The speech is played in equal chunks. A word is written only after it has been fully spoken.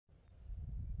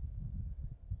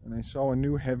And I saw a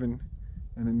new heaven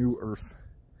and a new earth.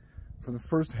 For the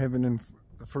first heaven and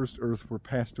the first earth were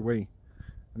passed away,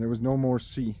 and there was no more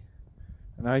sea.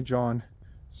 And I, John,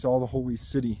 saw the holy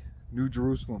city, New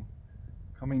Jerusalem,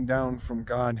 coming down from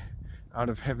God out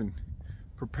of heaven,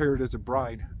 prepared as a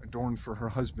bride adorned for her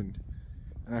husband.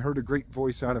 And I heard a great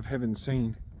voice out of heaven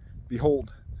saying,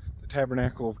 Behold, the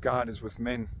tabernacle of God is with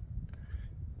men,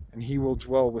 and he will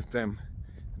dwell with them,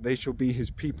 and they shall be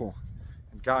his people,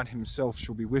 and God himself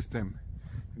shall be with them,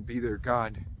 and be their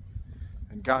God.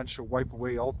 And God shall wipe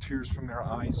away all tears from their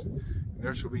eyes, and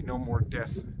there shall be no more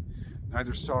death,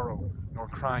 neither sorrow nor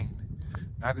crying,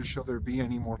 neither shall there be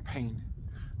any more pain,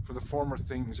 for the former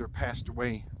things are passed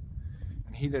away.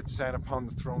 And he that sat upon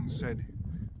the throne said,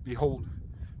 Behold,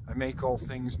 I make all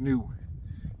things new.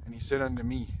 And he said unto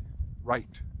me,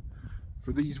 Write,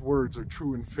 for these words are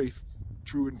true and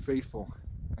faithful.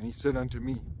 And he said unto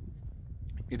me,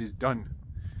 It is done.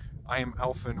 I am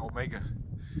Alpha and Omega,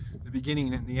 the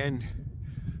beginning and the end.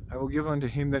 I will give unto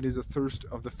him that is athirst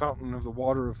of the fountain of the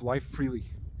water of life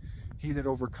freely. He that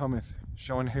overcometh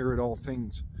shall inherit all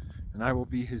things, and I will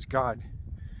be his God,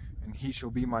 and he shall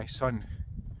be my son.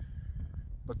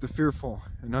 But the fearful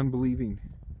and unbelieving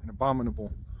and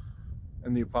abominable,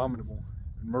 and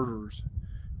murderers,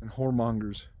 and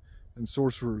whoremongers, and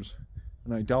sorcerers,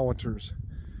 and idolaters,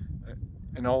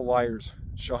 and all liars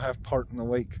shall have part in the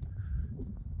lake,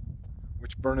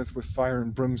 which burneth with fire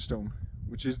and brimstone,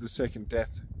 which is the second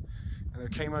death. And there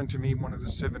came unto me one of the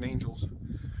 7 angels,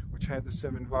 which had the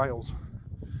 7 vials,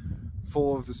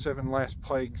 full of the 7 last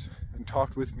plagues, and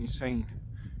talked with me, saying,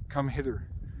 Come hither,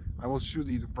 I will shew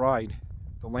thee the bride,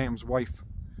 the Lamb's wife.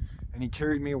 And he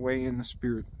carried me away in the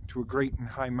Spirit to a great and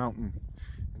high mountain,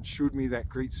 and shewed me that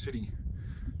great city,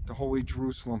 the holy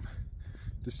Jerusalem,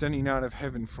 descending out of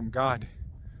heaven from God,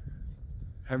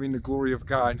 having the glory of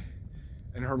God.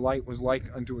 And her light was like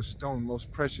unto a stone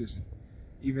most precious,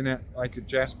 even like a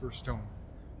jasper stone,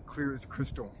 clear as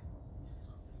crystal,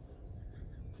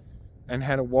 and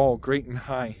had a wall great and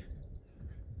high,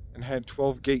 and had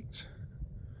 12 gates,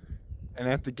 and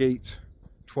at the gates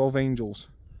 12 angels,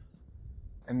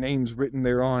 and names written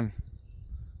thereon,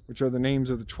 which are the names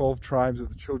of the 12 tribes of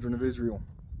the children of Israel.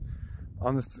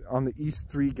 On the east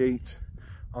 3 gates,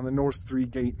 on the north 3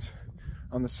 gates,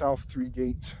 on the south 3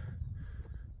 gates,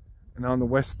 and on the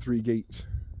west 3 gates.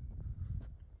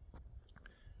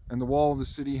 And the wall of the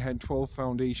city had 12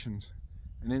 foundations,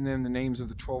 and in them the names of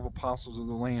the 12 apostles of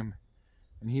the Lamb.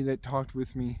 And he that talked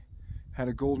with me had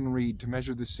a golden reed to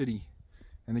measure the city,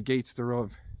 and the gates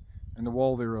thereof, and the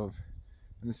wall thereof.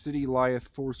 And the city lieth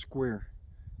 4 square,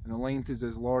 and the length is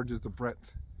as large as the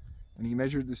breadth. And he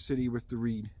measured the city with the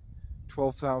reed,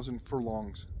 12,000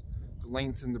 furlongs. The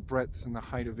length and the breadth and the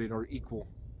height of it are equal.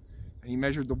 And he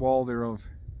measured the wall thereof,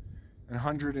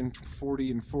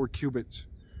 144 cubits,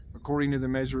 according to the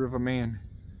measure of a man,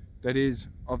 that is,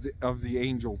 of the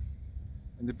angel.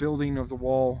 And the building of the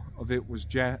wall of it was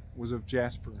of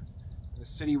jasper. And the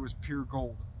city was pure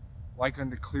gold, like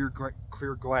unto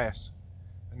clear glass.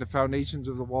 And the foundations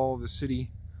of the wall of the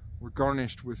city were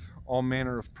garnished with all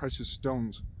manner of precious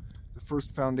stones. The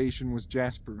first foundation was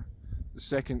jasper, the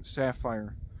second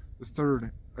sapphire, the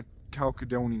third a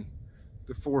chalcedony,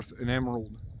 the fourth an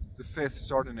emerald, the fifth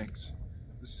sardonyx,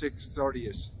 the sixth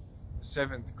sardius, the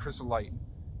 7th chrysolite,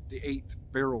 the 8th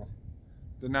beryl,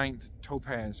 the 9th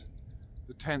topaz,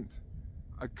 the 10th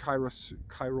a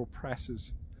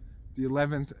chiroprasus, the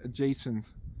 11th a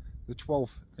jacinth, the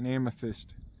 12th an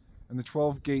amethyst. And the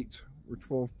 12 gates were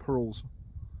 12 pearls.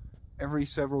 Every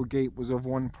several gate was of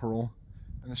 1 pearl,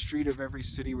 and the street of every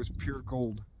city was pure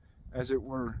gold, as it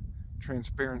were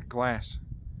transparent glass.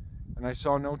 And I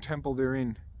saw no temple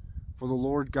therein, for the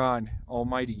Lord God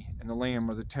Almighty and the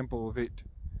Lamb are the temple of it.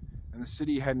 And the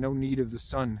city had no need of the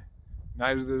sun,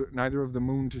 neither of the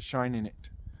moon to shine in it,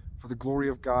 for the glory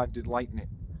of God did lighten it,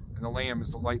 and the Lamb is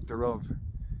the light thereof.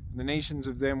 And the nations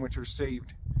of them which are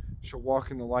saved shall walk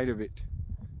in the light of it,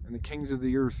 and the kings of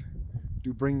the earth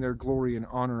do bring their glory and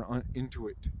honor into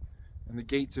it, and the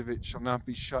gates of it shall not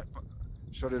be shut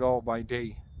at all by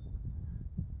day,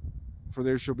 for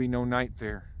there shall be no night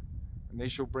there. And they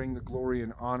shall bring the glory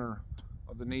and honor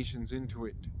of the nations into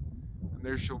it, and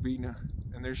there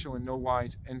shall in no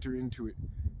wise enter into it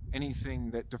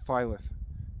anything that defileth,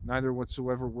 neither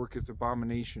whatsoever worketh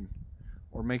abomination,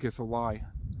 or maketh a lie,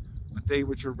 but they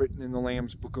which are written in the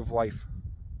Lamb's book of life.